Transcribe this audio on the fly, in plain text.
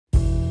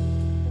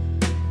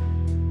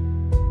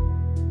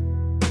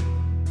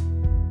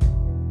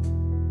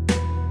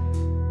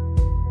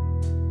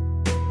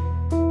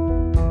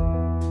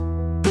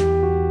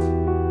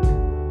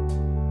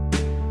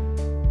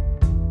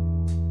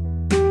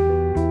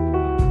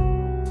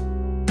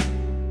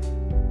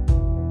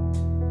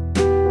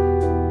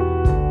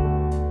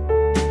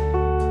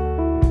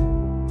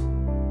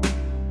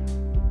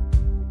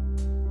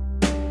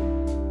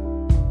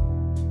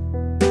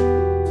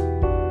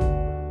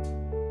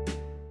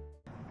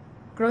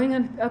growing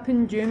up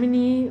in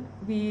Germany,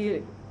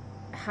 we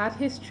had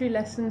history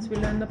lessons, we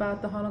learned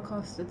about the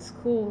Holocaust at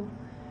school.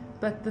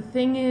 But the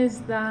thing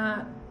is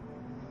that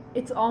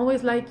it's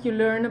always like you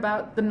learn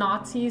about the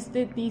Nazis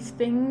did these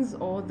things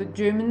or the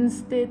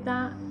Germans did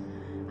that.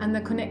 And the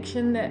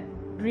connection that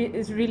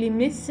is really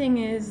missing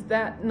is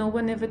that no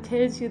one ever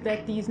tells you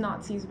that these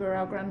Nazis were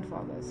our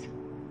grandfathers.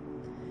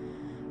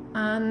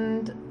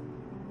 And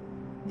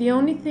the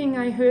only thing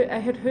I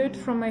had heard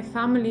from my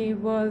family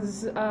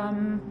was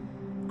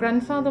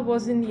grandfather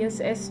was in the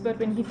SS, but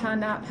when he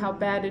found out how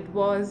bad it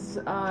was,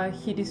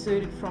 he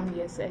deserted from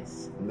the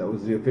SS. And that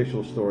was the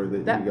official story that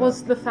you got? That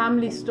was the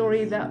family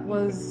story that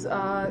was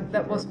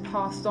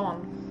passed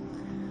on.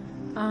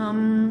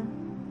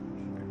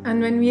 And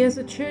when we as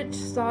a church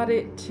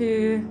started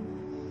to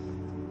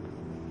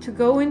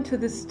go into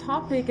this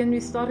topic and we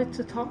started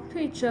to talk to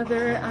each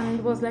other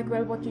and was like,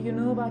 well, what do you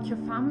know about your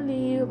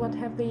family? What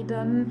have they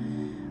done?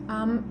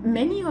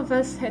 Many of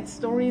us had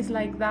stories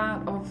like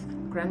that of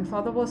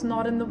grandfather was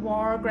not in the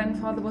war,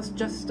 grandfather was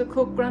just a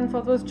cook,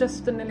 grandfather was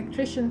just an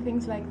electrician,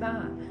 things like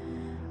that.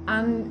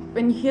 And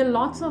when you hear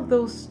lots of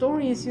those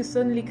stories, you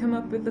suddenly come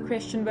up with the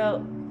question,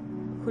 well,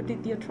 who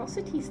did the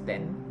atrocities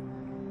then?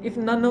 If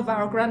none of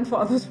our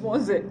grandfathers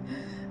was it.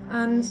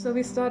 And so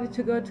we started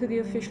to go to the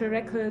official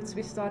records,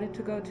 we started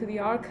to go to the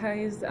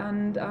archives,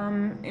 and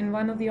in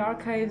one of the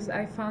archives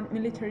I found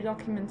military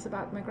documents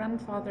about my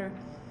grandfather.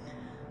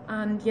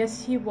 And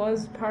yes, he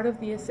was part of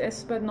the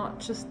SS, but not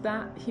just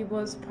that. He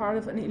was part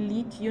of an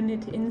elite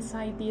unit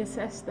inside the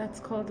SS that's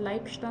called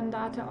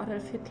Leibstandarte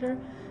Adolf Hitler.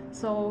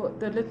 So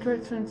the literal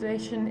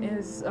translation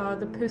is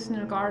the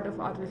personal guard of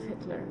Adolf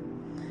Hitler.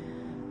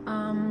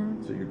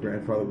 So your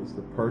grandfather was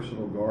the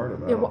personal guard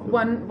of Adolf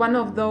Hitler? One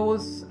of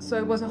those. So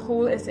it was a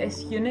whole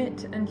SS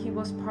unit, and he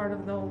was part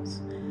of those.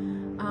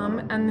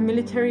 And the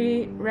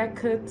military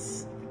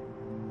records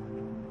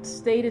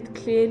stated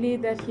clearly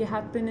that he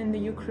had been in the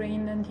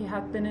Ukraine and he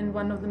had been in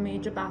one of the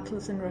major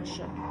battles in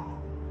Russia.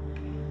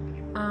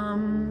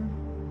 Now,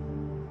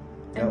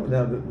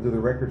 do the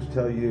records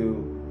tell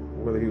you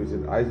whether he was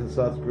in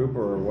Eisenstaedt's group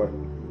or what?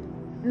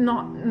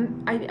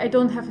 I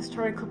don't have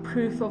historical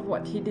proof of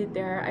what he did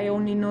there. I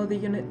only know the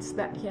units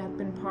that he had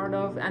been part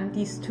of and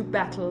these two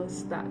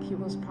battles that he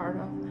was part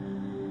of.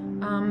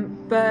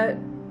 But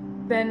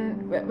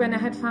then when I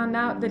had found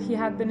out that he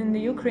had been in the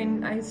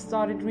Ukraine, I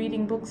started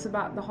reading books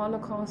about the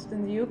Holocaust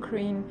in the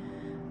Ukraine,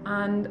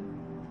 and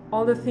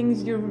all the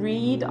things you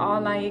read are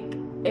like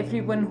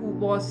everyone who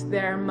was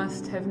there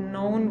must have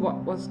known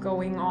what was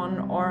going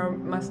on or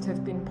must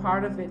have been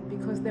part of it,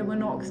 because there were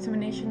no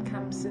extermination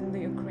camps in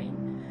the Ukraine.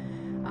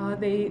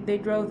 They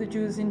drove the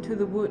Jews into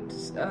the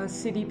woods,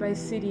 city by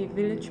city,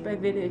 village by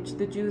village.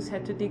 The Jews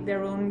had to dig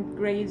their own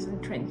graves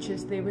and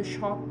trenches. They were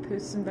shot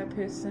person by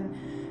person.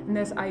 And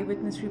there's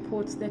eyewitness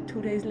reports that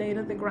 2 days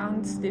later the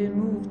ground still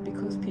moved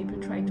because people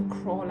tried to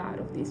crawl out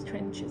of these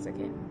trenches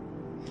again.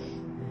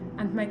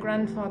 And my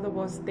grandfather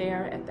was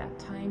there at that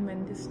time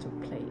when this took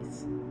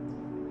place.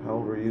 How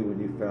old were you when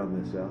you found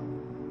this out?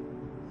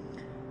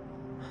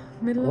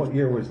 What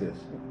year was this?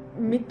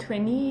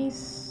 Mid-20s,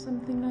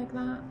 something like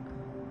that.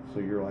 So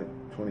you're like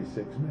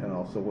 26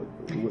 now, so what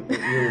year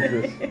was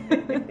this?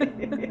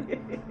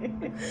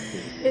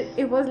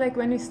 It was like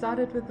when we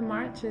started with the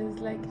marches,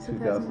 like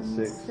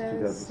 2006,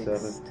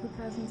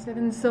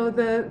 2007. So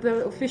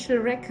the official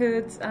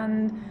records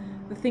and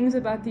the things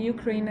about the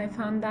Ukraine, I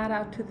found that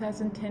out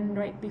 2010,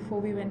 right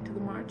before we went to the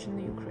march in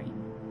the Ukraine.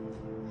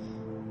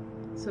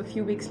 So a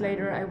few weeks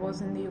later, I was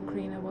in the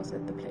Ukraine, I was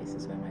at the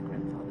places where my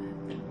grandfather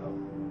had been. Oh.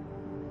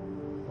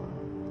 Wow.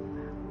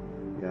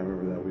 Yeah, I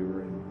remember that. We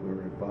were in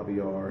Babi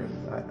Yar, and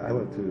I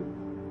went to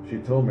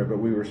Zhytomyr, but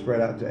we were spread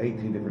out to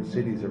 18 different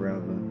cities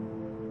around them.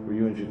 Were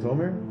you in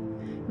Zhytomyr?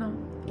 No.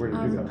 Where did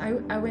you go?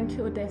 I went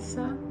to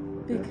Odessa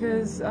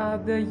because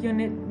the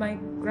unit my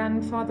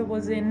grandfather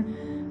was in,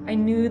 I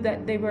knew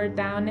that they were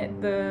down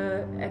at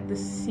the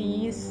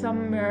sea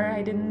somewhere.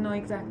 I didn't know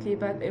exactly,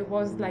 but it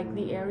was like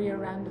the area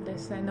around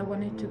Odessa, and I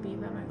wanted to be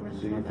where my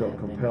grandfather. So you felt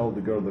compelled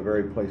to go to the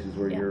very places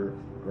where your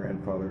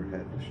grandfather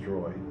had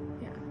destroyed.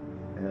 Yeah.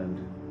 And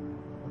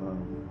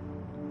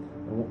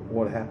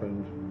what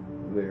happened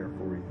there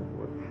for you?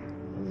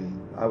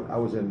 I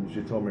was in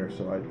Zhytomyr,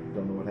 so I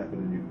don't know what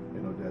happened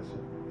in Odessa.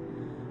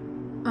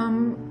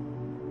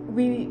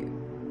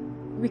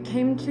 We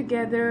came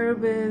together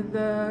with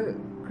a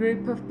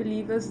group of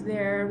believers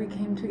there. We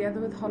came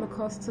together with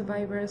Holocaust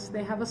survivors.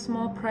 They have a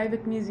small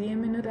private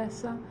museum in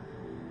Odessa.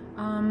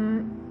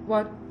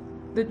 What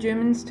the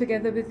Germans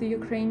together with the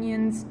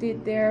Ukrainians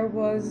did there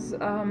was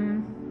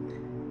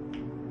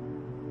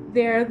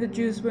there the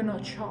Jews were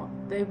not shot.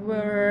 They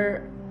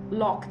were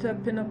locked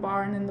up in a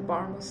barn and the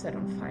barn was set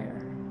on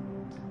fire.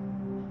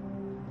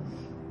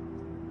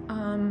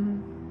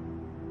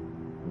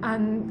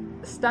 And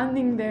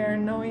standing there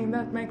knowing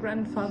that my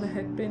grandfather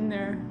had been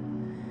there,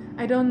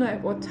 I don't know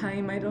at what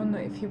time, I don't know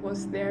if he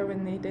was there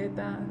when they did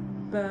that,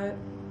 but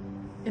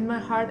in my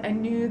heart I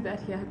knew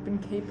that he had been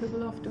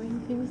capable of doing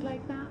things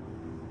like that.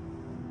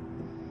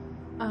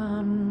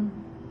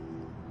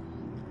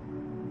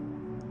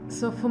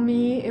 So for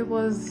me, it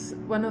was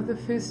one of the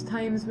first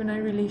times when I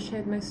really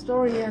shared my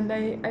story, and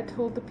I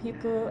told the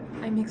people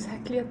I'm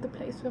exactly at the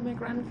place where my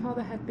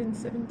grandfather had been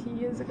 70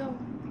 years ago.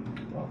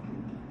 Wow.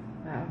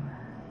 Wow.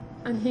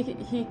 And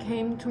he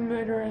came to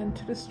murder and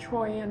to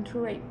destroy and to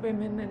rape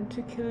women and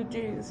to kill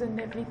Jews and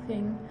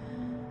everything.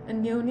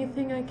 And the only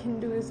thing I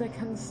can do is I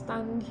can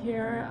stand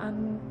here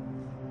and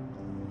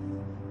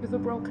with a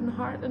broken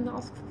heart and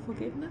ask for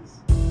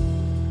forgiveness.